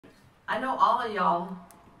I know all of y'all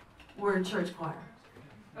were in church choir.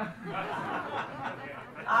 I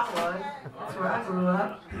was. That's where I grew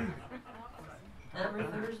up. Every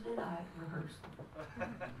Thursday night rehearsal.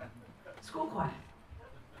 School choir.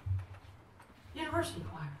 University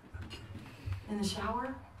choir. In the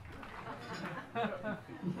shower.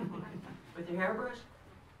 With your hairbrush.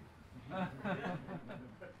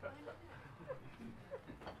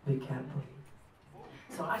 Big Kat Boogie.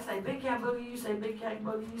 So I say Big Kat Boogie, you say Big Kat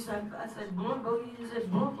Boogie, I say Blunt Boogie, you say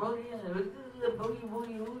Blunt Boogie, I say Boogie,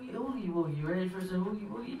 Boogie, Oogie, Oogie, Oogie. You ready for some Oogie,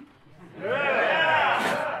 Oogie?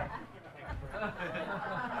 Yeah!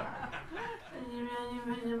 You ready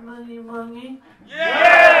for some Boogie, Boogie?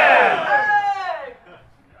 Yeah!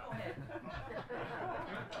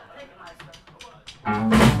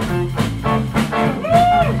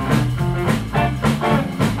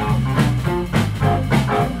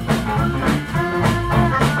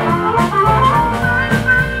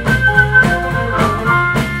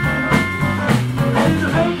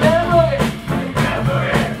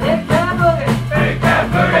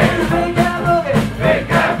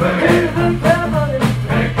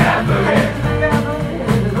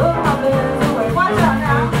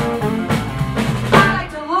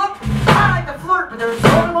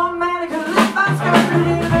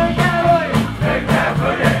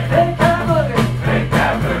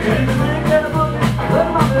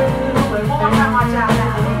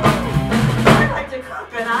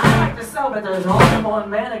 But there's only one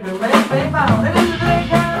man who can make big mouth. It is a Big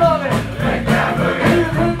Kat Boogie. Big Kat Boogie.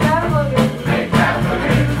 Big Kat Boogie. Big Kat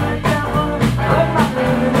Boogie. Big Kat Boogie.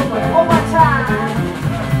 One more time.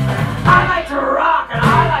 I like to rock and I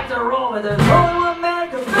like to roll, but there's only one man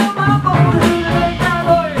who can fill my bones. It is a Big Kat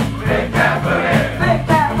Boogie. Big Kat Boogie. Big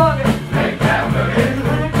Kat Boogie. Big Kat Boogie.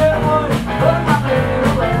 Big Kat Boogie.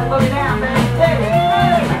 Boogie down, baby.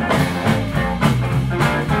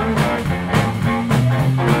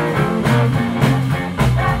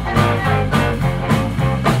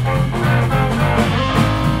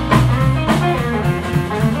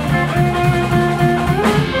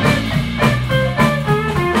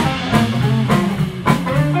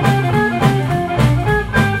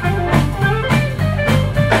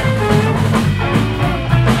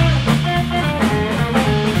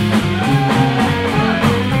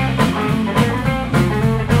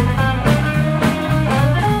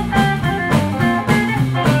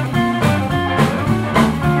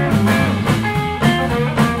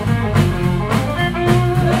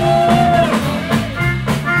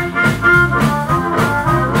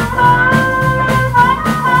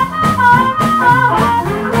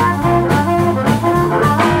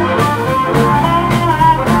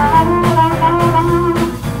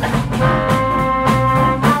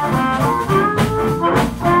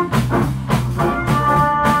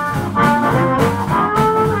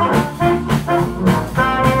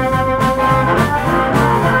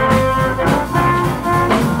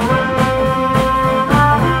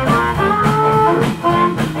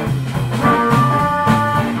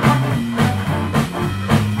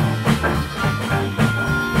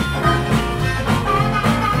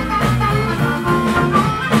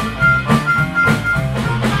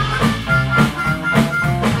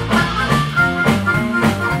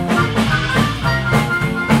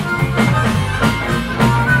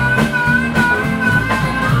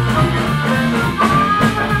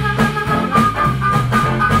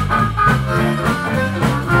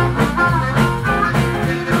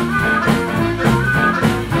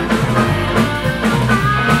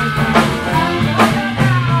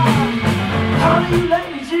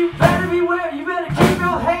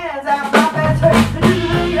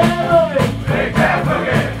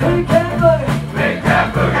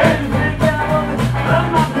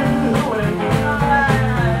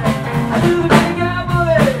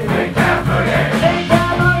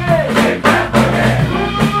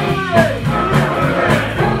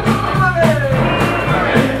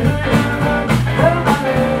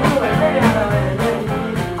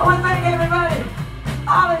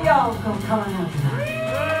 Come on out.